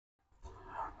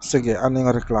Sige, ano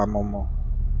yung reklamo mo?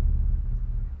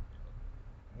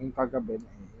 Yung kagabi,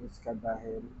 naiinis ka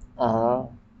dahil Ah,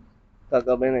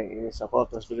 Kagabi naiinis ako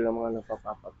tapos biglang mga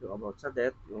nagpa-pop up yung about sa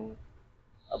death, yung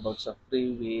about sa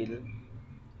free will.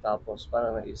 Tapos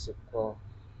parang naisip ko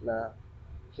na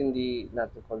hindi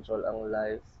natin control ang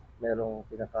life. Merong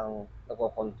pinakang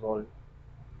nagko-control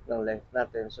ng life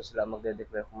natin. So sila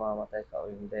magde-declare kung mamamatay ka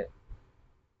o hindi.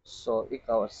 So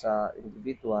ikaw sa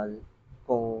individual,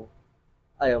 kung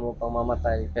ayaw mo pang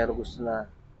mamatay pero gusto na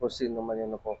kung sino man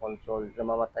yung nagko-control na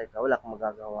mamatay ka, wala kang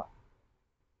magagawa.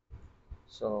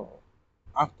 So,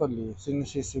 actually,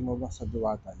 sinisisi mo ba sa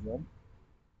diwata yun?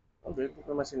 hindi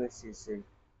ko naman sinisisi.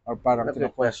 Or parang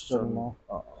kina-question Nagre-question, mo?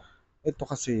 oo. Ito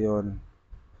kasi yun.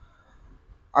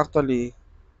 Actually,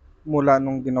 mula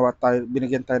nung ginawa tayo,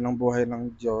 binigyan tayo ng buhay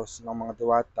ng Diyos, ng mga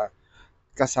diwata,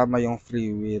 kasama yung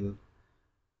free will.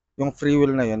 Yung free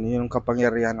will na yun, yung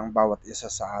kapangyarihan ng bawat isa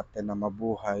sa atin na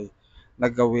mabuhay, na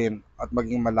gawin at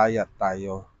maging malaya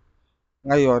tayo.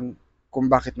 Ngayon, kung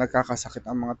bakit nagkakasakit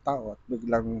ang mga tao at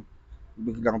biglang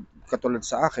katulad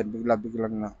sa akin,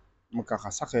 biglang na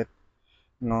magkakasakit,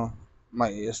 no?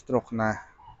 May stroke na,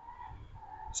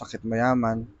 sakit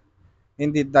mayaman,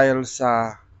 hindi dahil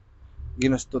sa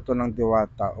ginusto to ng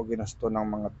diwata o ginusto ng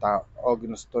mga tao o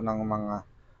ginusto ng mga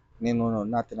ninuno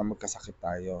natin na magkasakit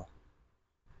tayo.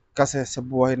 Kasi sa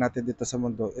buhay natin dito sa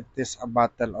mundo, it is a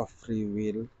battle of free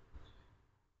will.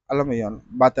 Alam mo yon,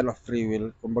 battle of free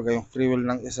will. Kumbaga yung free will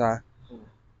ng isa, Hmm,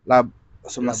 lab,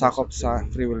 laban sumasakop sa sa free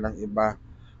will. free will ng iba.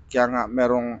 Kaya nga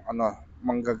merong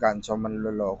manggagancho,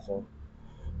 manloloko.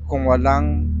 Kung walang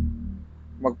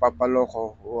magpapaloko,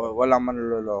 walang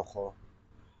manloloko.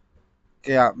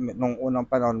 Kaya nung unang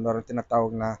panahon, meron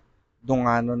tinatawag na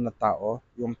dunganon na tao,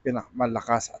 yung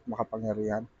pinakamalakas at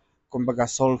makapangyarihan. Kumbaga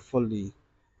soulfully,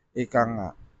 ika nga,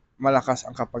 malakas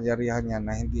ang kapangyarihan niya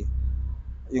na hindi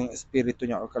yung espiritu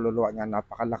niya o kaluluwa niya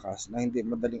napakalakas na hindi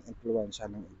madaling impluwensya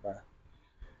ng iba.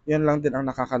 Yan lang din ang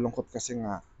nakakalungkot kasi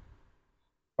nga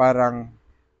parang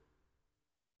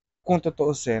kung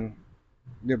tutuusin,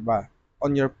 'di ba?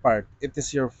 On your part, it is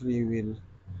your free will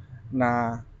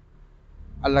na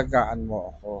alagaan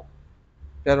mo ako.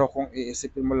 Pero kung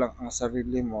iisipin mo lang ang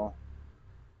sarili mo,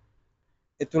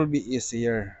 it will be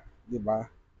easier, 'di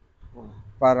ba? Hmm.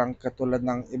 Parang katulad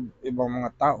ng ibang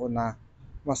mga tao na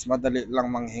mas madali lang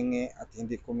manghingi at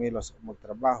hindi kumilos o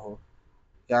magtrabaho.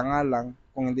 Kaya nga lang,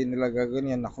 kung hindi nila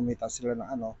gaganyan na kumita sila ng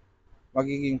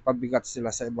magiging pabigat sila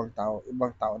sa ibang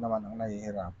tao naman ang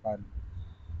nahihirapan.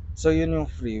 So yun yung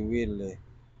free will eh.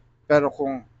 Pero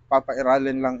kung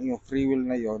papairalin lang yung free will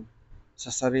na yon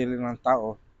sa sarili ng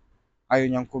tao, ayaw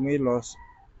niyang kumilos,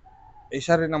 eh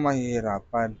siya rin ang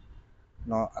mahihirapan,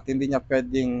 no? At hindi niya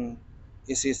pwedeng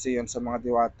isisi yun sa mga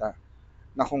diwata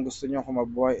na kung gusto niyo ako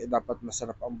mabuhay, eh dapat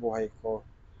masarap ang buhay ko.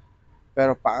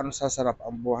 Pero paano sasarap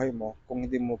ang buhay mo kung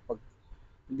hindi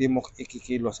mo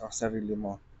ikikilos ang sarili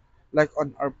mo? Like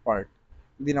on our part,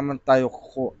 hindi naman tayo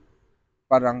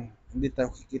parang hindi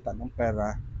tayo kikita ng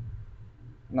pera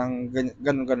ng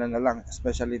ganun-ganun na lang,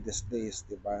 especially these days,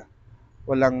 di ba?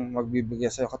 Walang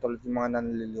magbibigay sa'yo katulad yung mga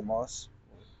nanlilimos.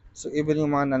 So even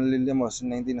yung mga nanlilimos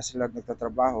na hindi na sila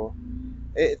nagtatrabaho,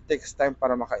 eh it takes time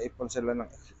para makaipon sila ng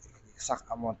exact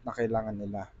amount na kailangan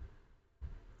nila.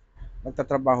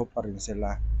 Nagtatrabaho pa rin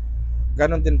sila.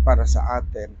 Ganon din para sa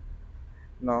atin,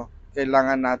 no?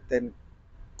 Kailangan natin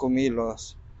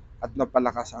kumilos at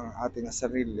mapalakas ang ating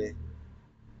sarili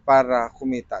para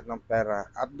kumita ng pera.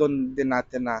 At doon din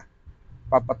natin na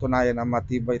papatunayan na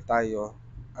matibay tayo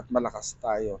at malakas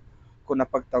tayo kung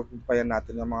napagtagumpayan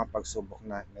natin yung mga pagsubok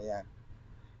na yan.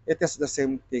 It is the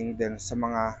same thing din sa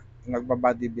mga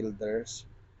nagba-bodybuilders,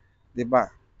 'di ba?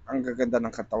 Ang gaganda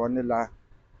ng katawan nila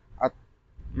at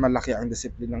malaki ang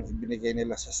disiplinang ibinigay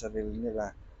nila sa sarili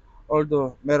nila.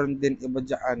 Although meron din iba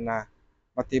diyan na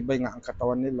matibay nga ang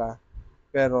katawan nila,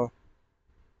 pero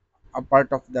a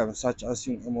part of them such as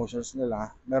yung emotions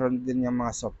nila, meron din yung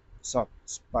mga soft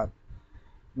spot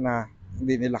na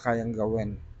hindi nila kayang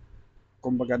gawin.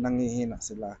 Kumbaga nangihina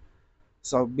sila.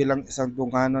 So bilang isang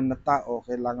dunganon na tao,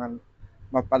 kailangan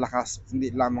mapalakas hindi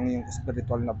lamang yung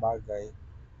spiritual na bagay,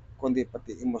 kundi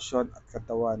pati emosyon at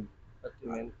katawan, Pati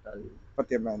mental.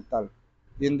 pati mental.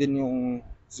 Yun din yung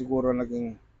siguro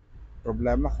naging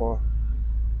problema ko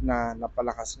na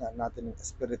napalakas nga natin yung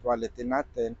spirituality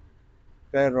natin,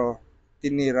 pero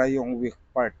tinira yung weak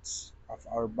parts of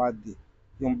our body,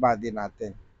 yung body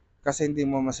natin. Kasi hindi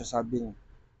mo masasabing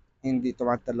hindi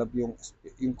tumatalab yung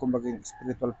kumbaga yung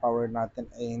spiritual power natin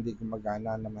ay hindi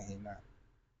gumagana na mahina.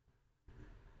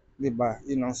 'Di ba?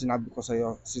 Yun ang sinabi ko sa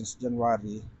iyo since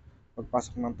January.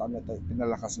 Pagpasok ng taon na ito,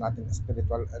 pinalakas natin ang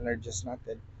spiritual energies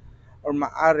natin or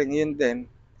maaring yun din,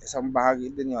 isang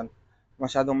bahagi din yon,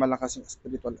 masyadong malakas yung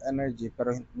spiritual energy pero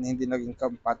hindi naging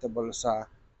compatible sa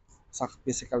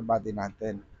physical body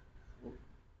natin.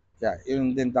 Kaya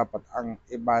yun din dapat ang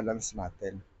i-balance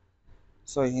natin.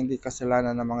 So hindi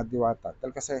kasalanan ng mga diwata.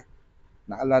 Dahil kasi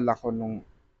naalala ko nung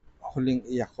huling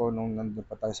iyak ko nung nandun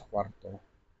pa tayo sa kwarto.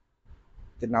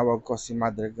 Tinawag ko si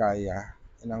Mother Gaia,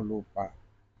 inang lupa.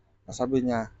 Sabi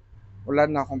niya, wala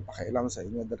na akong pakialam sa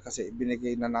inyo dahil kasi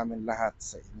ibinigay na namin lahat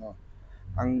sa inyo.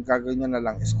 Ang gagawin nyo na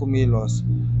lang is kumilos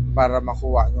para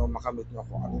makuha nyo, makamit nyo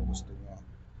kung anong gusto nyo.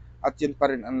 At yun pa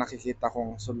rin ang nakikita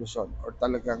kong solusyon or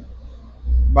talagang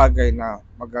bagay na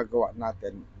magagawa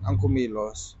natin, ang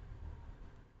kumilos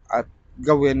at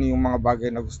gawin yung mga bagay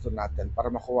na gusto natin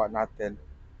para makuha natin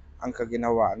ang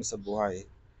kaginhawaan sa buhay.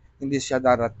 Hindi siya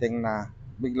darating na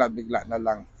bigla-bigla na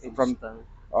lang from Instant.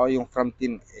 yung from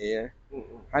thin air.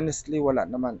 Honestly, wala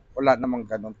namang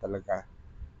ganun talaga.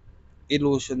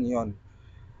 Illusion 'yon.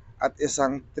 At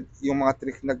yung mga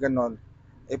trick na ganun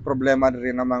ay problema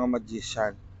rin ng mga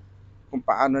magician kung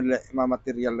paano nila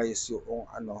i-materialize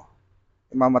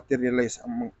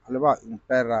ang halimbawa, yung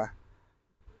pera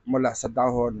mula sa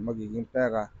dahon magiging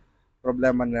pera.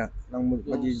 Problema na ng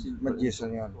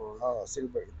magician 'yon.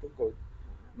 Silver into gold.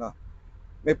 No.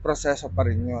 May proseso pa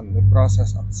rin 'yon. May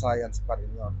process of science pa rin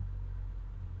 'yon.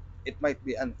 It might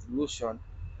be an illusion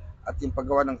at yung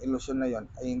paggawa ng illusion na 'yon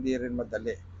ay hindi rin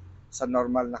madali sa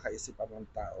normal na kaisipan ng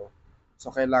tao.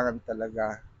 So kailangan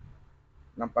talaga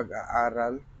ng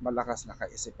pag-aaral, malakas na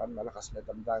kaisipan, malakas na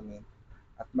damdamin,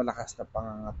 at malakas na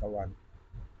pangangatawan.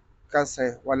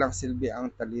 Kasi walang silbi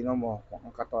ang talino mo kung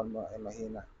ang katawan mo ay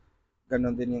mahina.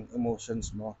 Ganon din yung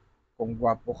emotions mo. Kung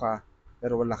gwapo ka,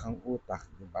 pero wala kang utak,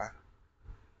 di ba?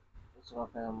 So,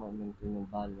 kaya ma-maintain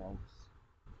yung balance.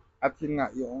 At yun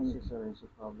nga yung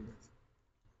problem.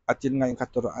 At yun nga yung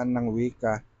katuruan ng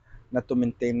wika na to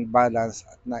maintain balance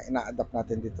at na ina-adapt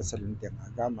natin dito sa Luntiang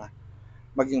Agama,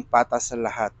 maging patas sa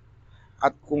lahat.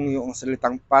 At kung yung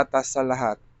salitang patas sa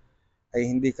lahat ay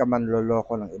hindi ka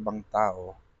manloloko ng ibang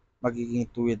tao, magiging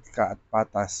tuwid ka at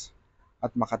patas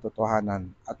at makatotohanan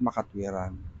at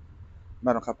makatwiran.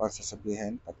 Meron ka pang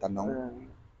sasabihin, tatanong?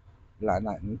 Wala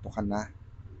na, nito ka na.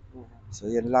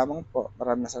 So yan lamang po.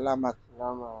 Maraming salamat.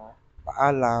 Salamat.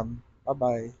 Paalam.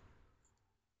 Bye-bye.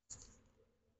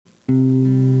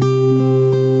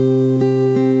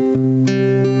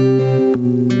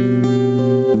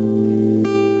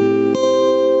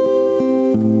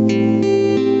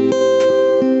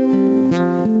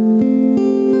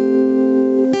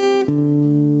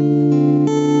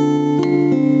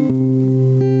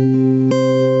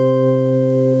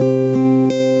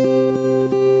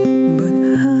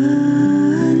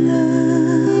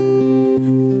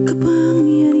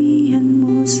 Kapangyarihan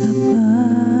mo sa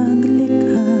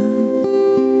paglikha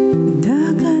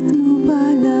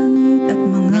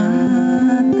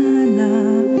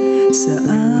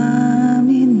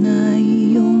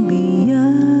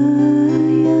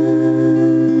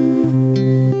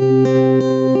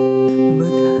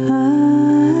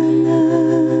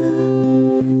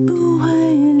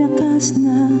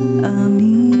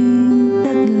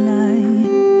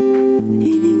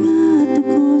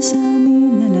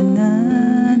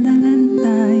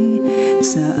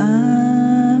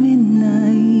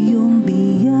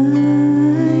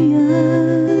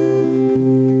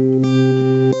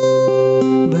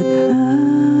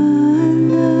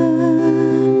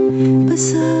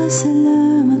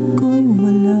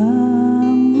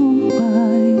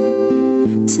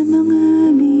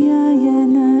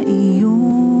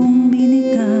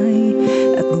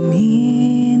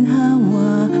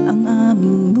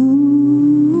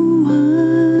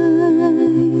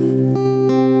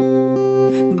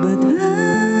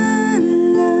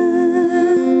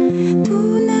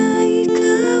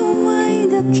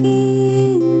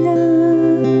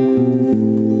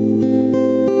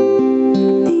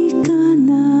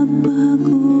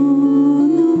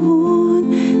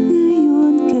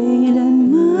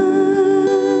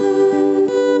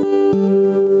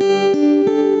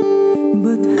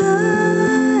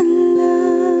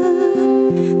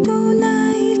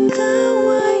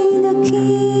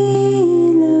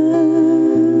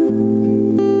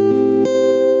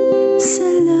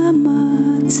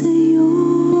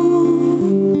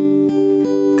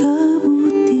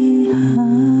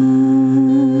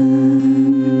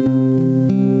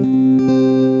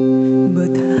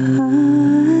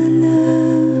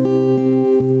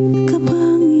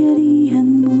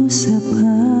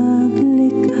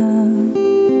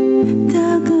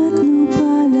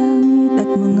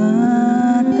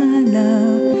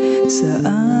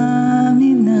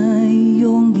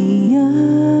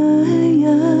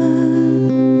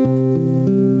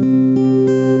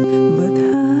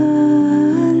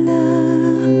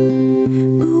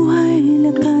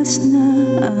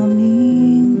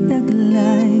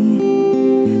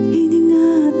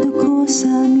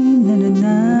na na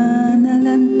na